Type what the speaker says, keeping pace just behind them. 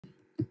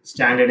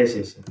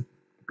Standardization.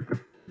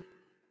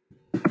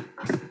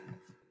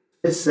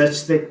 Let's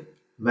search the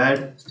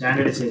word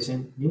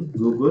standardization in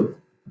Google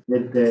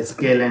with the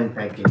Sklearn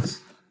package,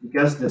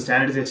 because the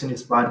standardization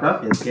is part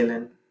of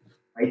Sklearn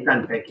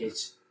Python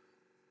package.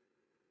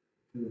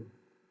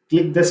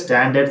 Click the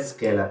standard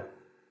scaler.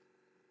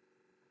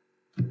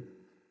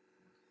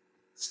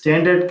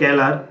 Standard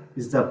scaler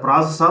is the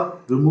process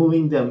of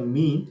removing the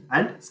mean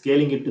and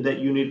scaling it to the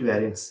unit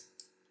variance.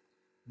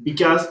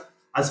 Because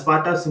as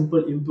part of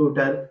simple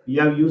imputer, we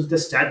have used the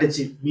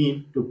strategy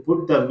mean to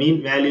put the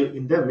mean value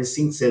in the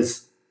missing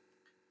cells.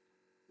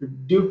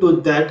 Due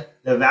to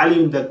that, the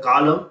value in the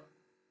column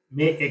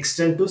may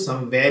extend to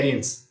some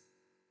variance.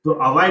 To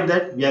avoid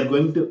that, we are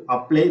going to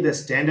apply the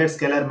standard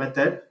scaler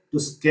method to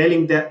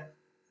scaling the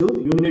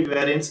unit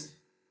variance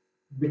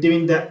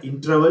between the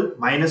interval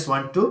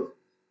 -1 to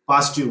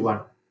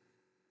 +1.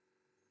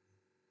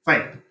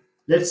 Fine.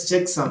 Let's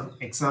check some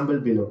example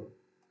below.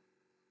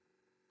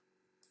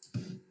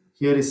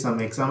 Here is some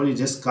example. You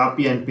just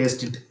copy and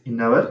paste it in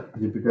our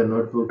Jupyter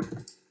Notebook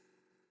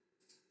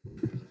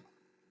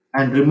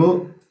and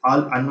remove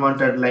all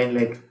unwanted line,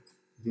 like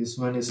this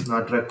one is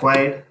not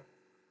required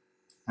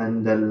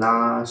and the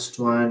last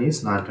one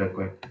is not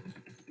required,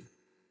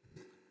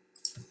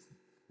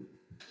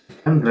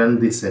 and run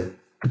this cell.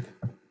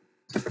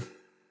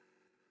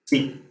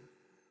 See,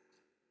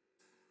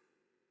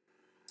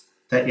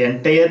 the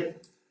entire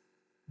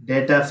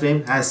data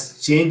frame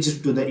has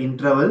changed to the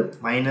interval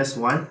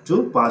 -1 to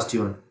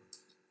 +1.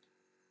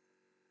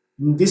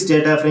 In this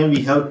data frame,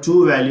 we have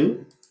two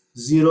values,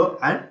 0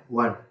 and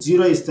 1.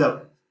 0 is the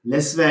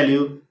less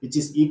value, which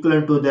is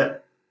equivalent to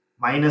the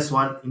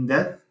 -1 in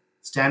the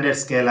standard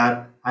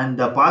scalar, and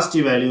the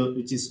positive value,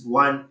 which is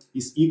 1,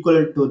 is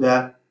equivalent to the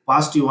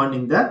 +1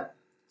 in the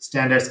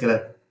standard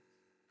scalar.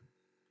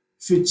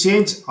 If you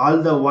change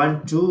all the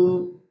 1 to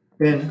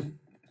 10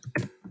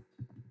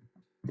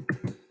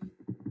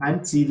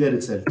 and see the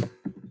result,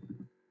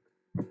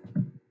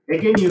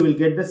 again you will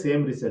get the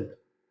same result,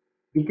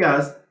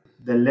 because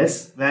the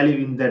less value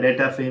in the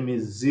data frame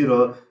is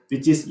 0,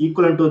 which is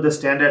equivalent to the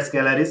standard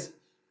scalar is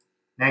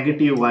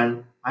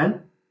 -1,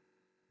 and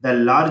the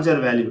larger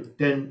value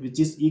 10, which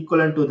is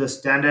equivalent to the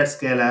standard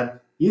scalar,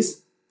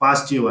 is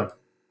 +1.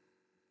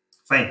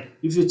 Fine.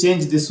 If you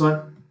change this one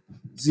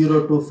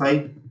 0 to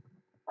 5,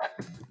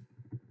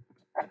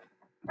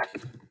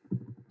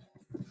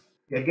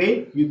 again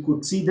you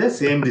could see the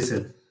same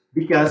result,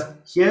 because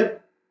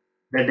here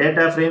the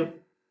data frame,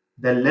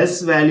 the less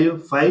value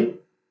 5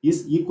 is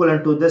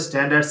equivalent to the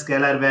standard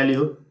scalar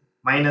value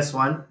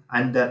 -1,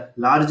 and the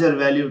larger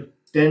value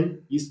 10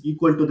 is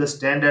equal to the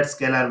standard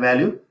scalar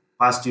value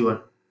 +1.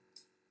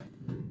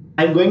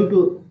 I am going to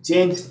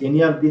change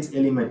any of these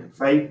element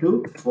 5 to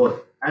 4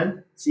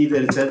 and see the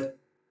result.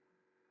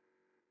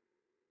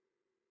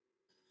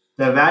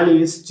 The value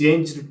is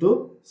changed to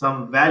some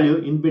value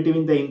in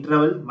between the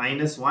interval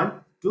 -1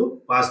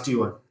 to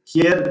 +1.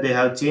 Here they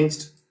have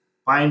changed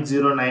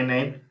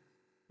 0.099,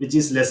 which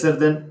is lesser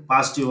than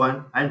 +1,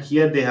 and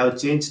here they have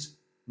changed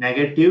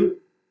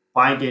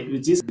 -0.8,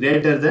 which is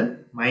greater than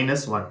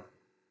 -1.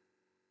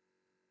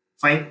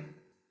 Fine.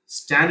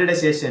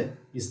 Standardization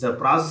is the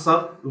process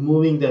of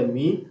removing the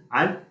mean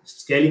and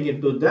scaling it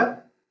to the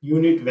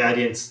unit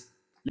variance.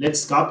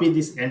 Let's copy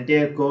this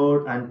entire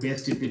code and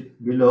paste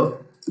it below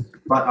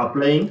for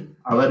applying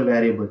our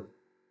variable,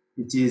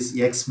 which is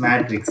X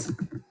matrix,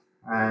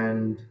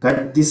 and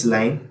cut this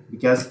line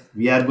because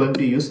we are going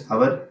to use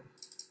our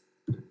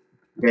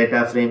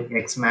data frame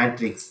X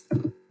matrix,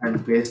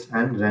 and paste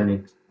and run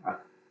it.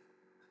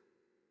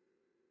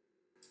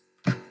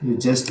 You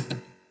just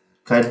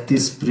cut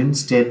this print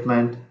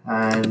statement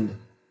and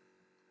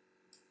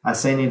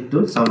assign it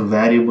to some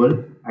variable.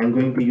 I'm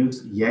going to use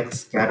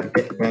X,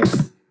 capital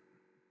X,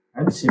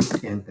 and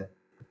shift enter.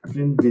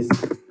 Print this.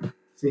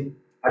 See,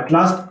 at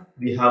last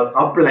we have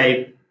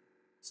applied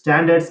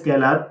standard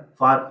scalar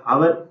for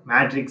our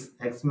matrix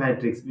X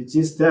matrix, which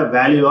is the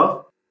value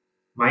of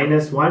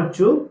 -1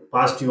 to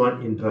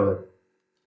 +1 interval.